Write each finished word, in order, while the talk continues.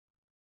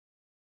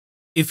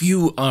If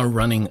you are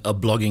running a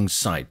blogging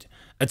site,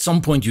 at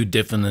some point you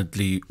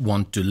definitely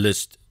want to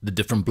list the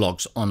different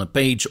blogs on a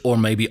page or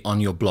maybe on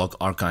your blog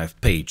archive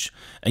page.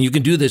 And you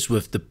can do this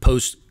with the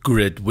post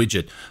grid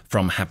widget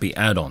from Happy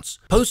Addons.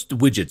 Post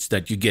widgets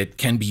that you get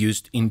can be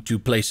used in two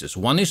places.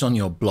 One is on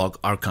your blog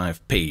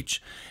archive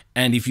page.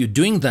 And if you're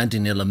doing that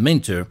in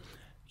Elementor,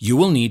 you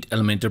will need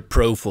Elementor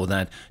Pro for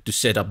that to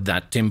set up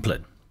that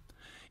template.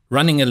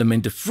 Running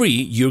Elementor free,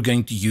 you're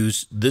going to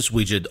use this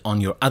widget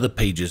on your other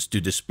pages to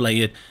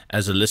display it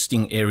as a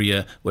listing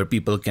area where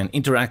people can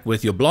interact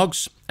with your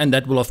blogs, and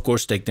that will of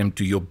course take them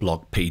to your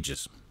blog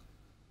pages.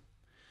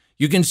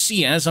 You can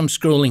see as I'm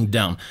scrolling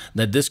down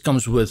that this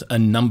comes with a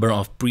number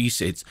of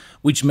presets,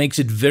 which makes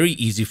it very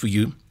easy for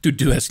you to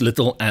do as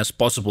little as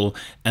possible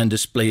and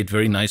display it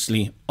very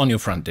nicely on your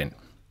front end.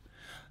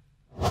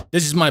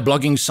 This is my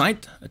blogging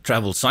site, a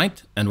travel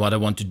site, and what I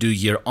want to do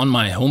here on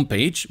my home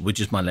page, which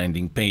is my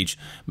landing page,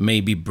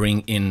 maybe bring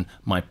in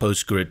my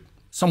post grid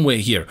somewhere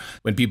here.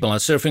 When people are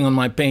surfing on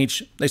my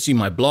page, they see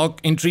my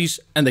blog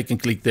entries and they can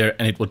click there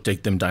and it will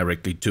take them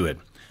directly to it.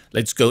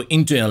 Let's go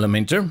into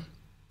Elementor.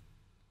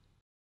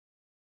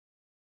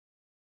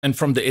 And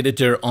from the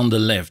editor on the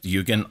left,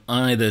 you can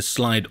either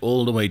slide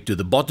all the way to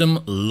the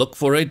bottom, look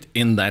for it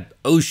in that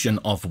ocean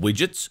of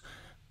widgets.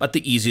 But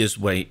the easiest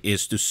way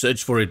is to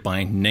search for it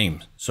by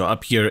name. So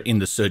up here in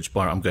the search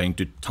bar, I'm going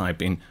to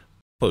type in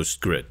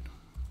PostGrid.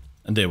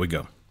 And there we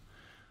go.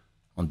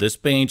 On this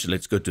page,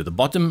 let's go to the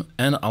bottom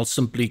and I'll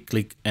simply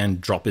click and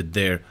drop it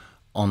there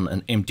on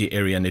an empty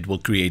area and it will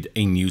create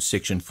a new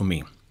section for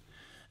me.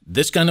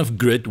 This kind of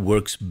grid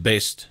works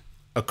best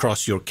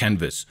across your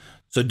canvas.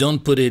 So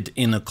don't put it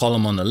in a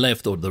column on the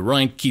left or the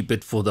right, keep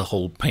it for the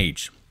whole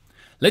page.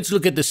 Let's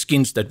look at the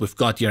skins that we've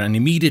got here, and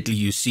immediately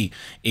you see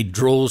it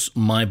draws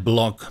my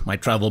blog, my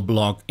travel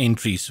blog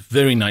entries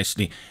very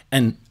nicely.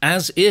 And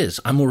as is,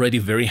 I'm already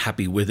very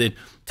happy with it.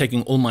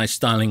 Taking all my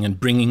styling and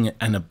bringing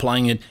and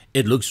applying it,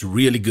 it looks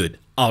really good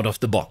out of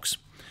the box.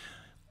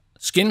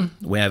 Skin,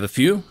 we have a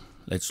few.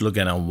 Let's look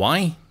at our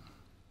Y.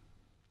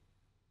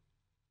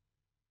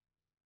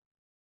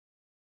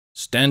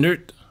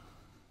 Standard.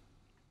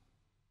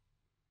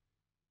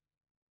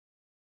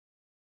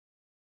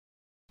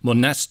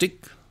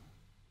 Monastic.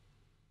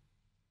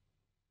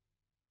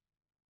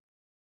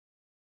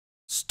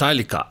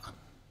 Stylica.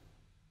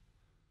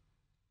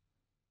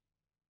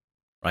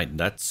 Right,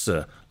 that's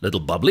a little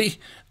bubbly.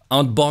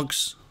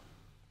 Outbox.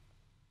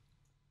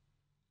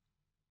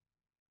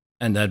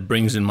 And that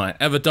brings in my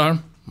avatar,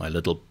 my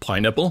little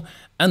pineapple,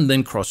 and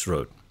then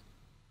Crossroad.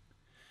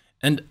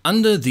 And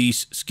under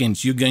these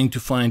skins, you're going to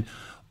find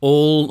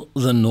all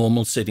the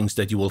normal settings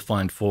that you will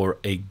find for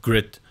a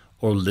grid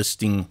or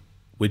listing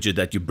widget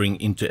that you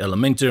bring into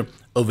Elementor.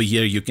 Over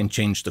here, you can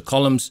change the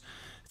columns.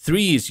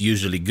 3 is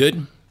usually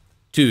good.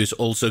 2 is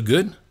also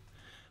good.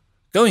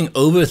 Going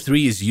over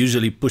 3 is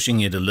usually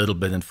pushing it a little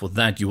bit, and for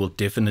that you will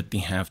definitely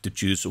have to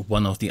choose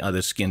one of the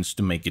other skins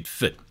to make it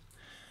fit.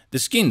 The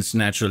skins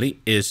naturally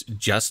is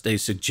just a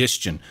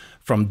suggestion.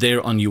 From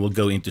there on you will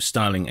go into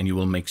styling and you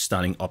will make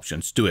styling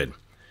options to it.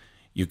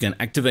 You can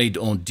activate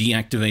or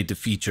deactivate the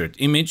featured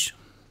image,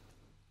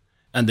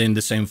 and then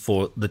the same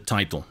for the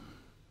title.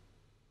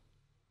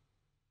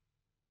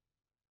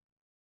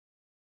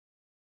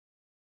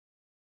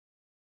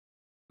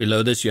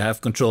 Below this, you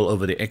have control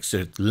over the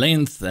excerpt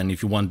length, and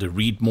if you want to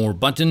read more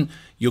button,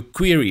 your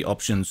query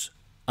options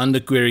under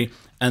query,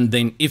 and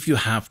then if you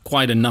have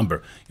quite a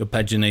number, your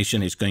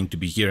pagination is going to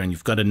be here, and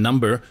you've got a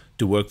number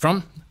to work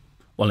from.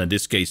 Well, in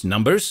this case,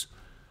 numbers,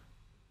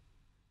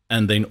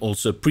 and then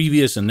also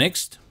previous and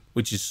next,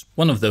 which is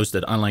one of those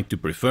that I like to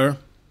prefer,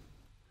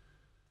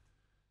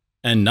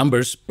 and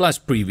numbers plus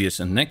previous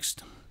and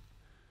next.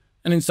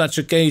 And in such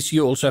a case,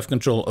 you also have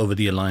control over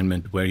the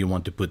alignment where you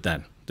want to put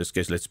that. In this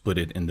case, let's put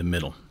it in the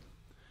middle.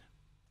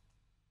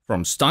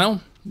 From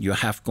style, you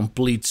have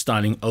complete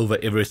styling over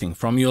everything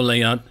from your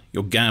layout,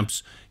 your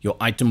gaps, your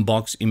item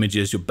box,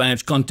 images, your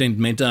badge, content,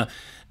 meta,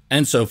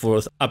 and so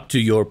forth, up to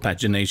your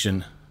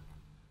pagination,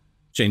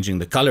 changing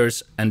the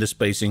colors and the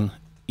spacing,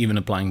 even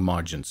applying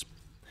margins.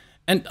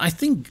 And I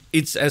think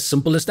it's as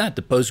simple as that.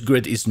 The post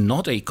grid is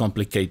not a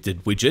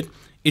complicated widget.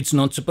 It's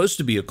not supposed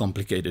to be a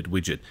complicated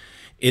widget.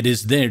 It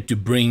is there to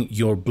bring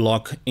your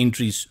blog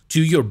entries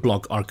to your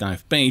blog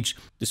archive page,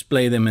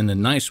 display them in a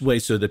nice way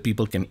so that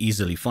people can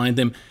easily find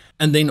them,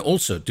 and then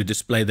also to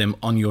display them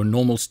on your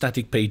normal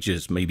static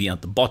pages, maybe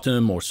at the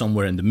bottom or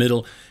somewhere in the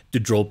middle, to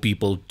draw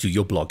people to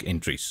your blog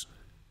entries.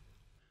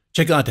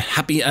 Check out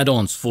Happy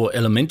Addons for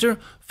Elementor.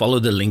 Follow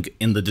the link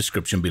in the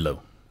description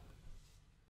below.